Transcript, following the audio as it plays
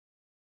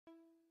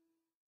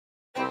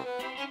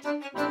Hello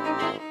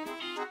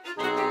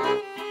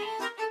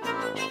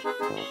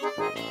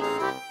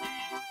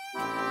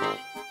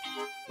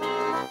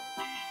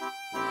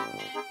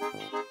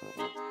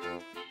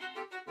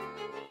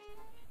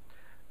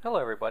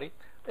everybody.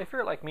 If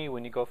you're like me,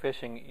 when you go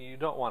fishing, you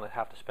don't want to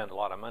have to spend a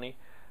lot of money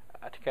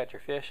to catch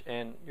your fish,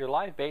 and your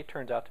live bait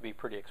turns out to be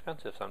pretty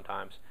expensive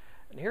sometimes.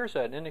 And here's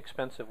an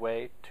inexpensive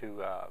way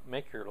to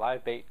make your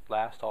live bait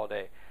last all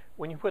day.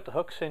 When you put the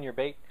hooks in your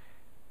bait,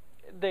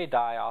 they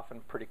die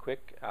often pretty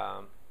quick.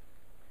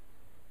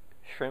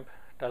 Shrimp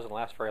doesn't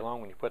last very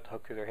long when you put the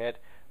hook through their head.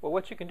 Well,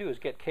 what you can do is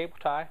get cable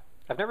tie.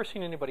 I've never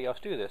seen anybody else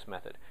do this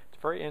method.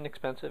 It's very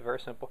inexpensive, very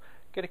simple.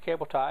 Get a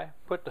cable tie,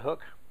 put the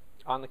hook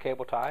on the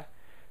cable tie,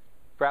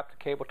 wrap the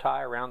cable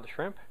tie around the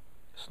shrimp,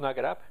 snug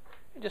it up,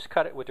 and just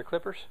cut it with your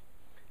clippers.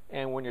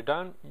 And when you're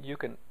done, you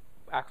can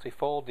actually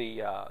fold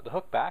the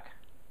hook back,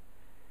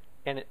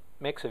 and it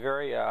makes a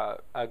very a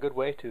good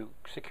way to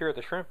secure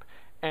the shrimp.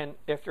 And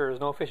if there is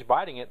no fish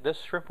biting it, this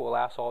shrimp will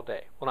last all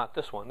day. Well, not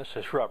this one. This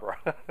is rubber.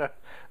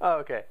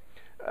 Okay.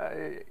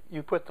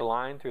 You put the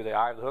line through the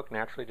eye of the hook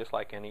naturally, just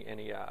like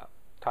any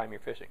time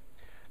you're fishing.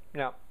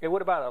 Now,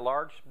 what about a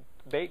large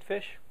bait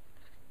fish?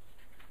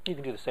 You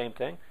can do the same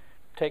thing.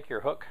 Take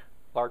your hook,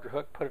 larger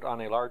hook, put it on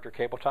a larger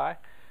cable tie,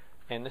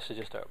 and this is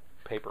just a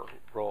paper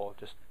roll,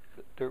 just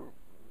to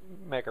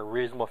make a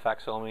reasonable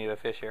facsimile of a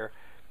fish here.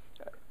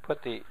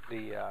 Put the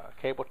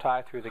cable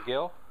tie through the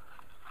gill.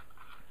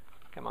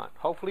 Come on.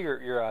 Hopefully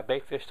your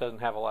bait fish doesn't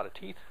have a lot of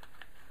teeth.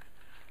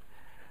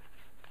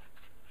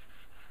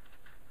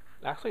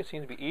 Actually, it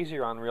seems to be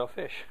easier on real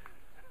fish.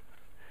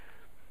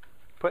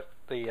 Put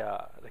the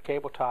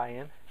cable tie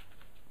in.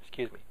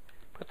 Excuse me.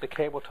 Put the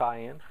cable tie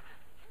in.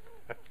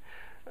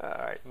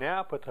 Alright,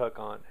 now put the hook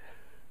on.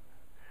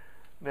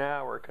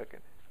 Now we're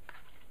cooking.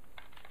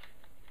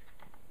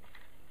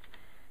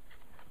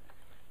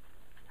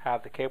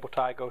 Have the cable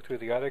tie go through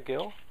the other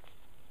gill.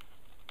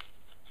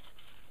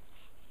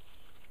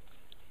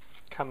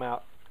 Come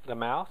out the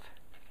mouth.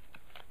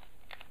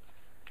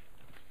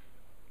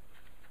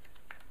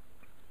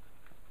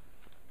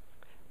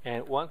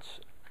 And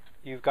once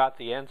you've got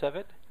the ends of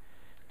it,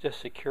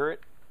 just secure it.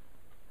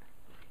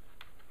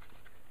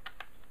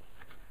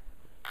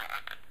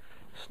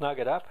 Snug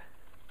it up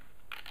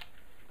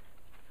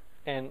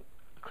and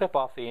clip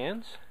off the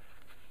ends.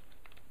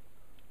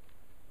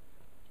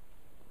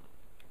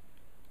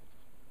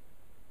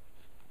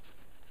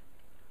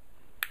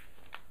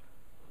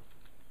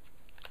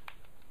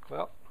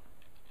 Well,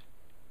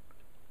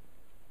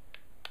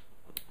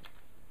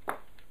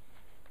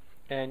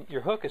 and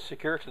your hook is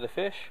secure to the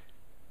fish,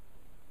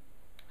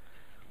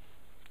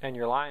 and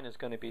your line is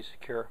going to be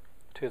secure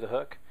to the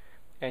hook,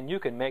 and you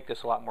can make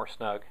this a lot more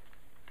snug.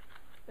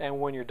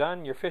 And when you're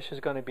done, your fish is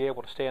going to be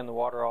able to stay in the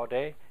water all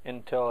day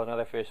until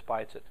another fish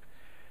bites it.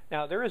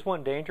 Now, there is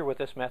one danger with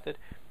this method.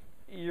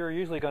 You're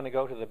usually going to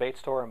go to the bait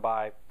store and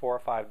buy 4 or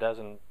 5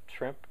 dozen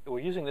shrimp. Well,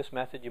 using this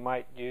method, you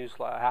might use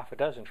half a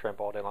dozen shrimp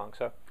all day long.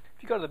 So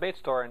if you go to the bait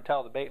store and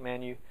tell the bait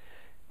man you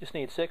just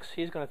need 6,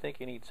 he's going to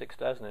think you need 6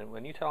 dozen. And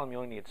when you tell him you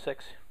only need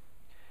 6,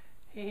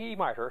 he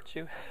might hurt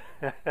you.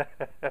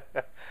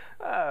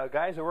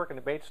 Guys who work in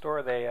the bait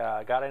store, they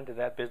got into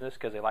that business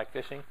because they like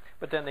fishing,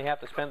 but then they have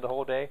to spend the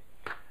whole day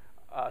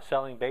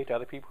selling bait to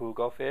other people who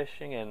go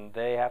fishing, and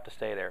they have to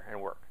stay there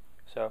and work.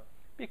 So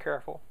be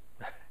careful.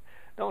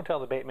 Don't tell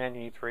the bait man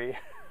you need 3.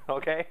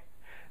 Okay?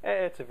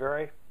 It's a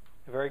very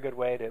good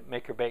way to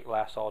make your bait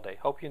last all day.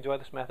 Hope you enjoy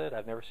this method.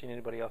 I've never seen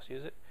anybody else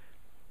use it,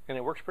 and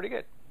it works pretty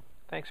good.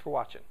 Thanks for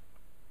watching.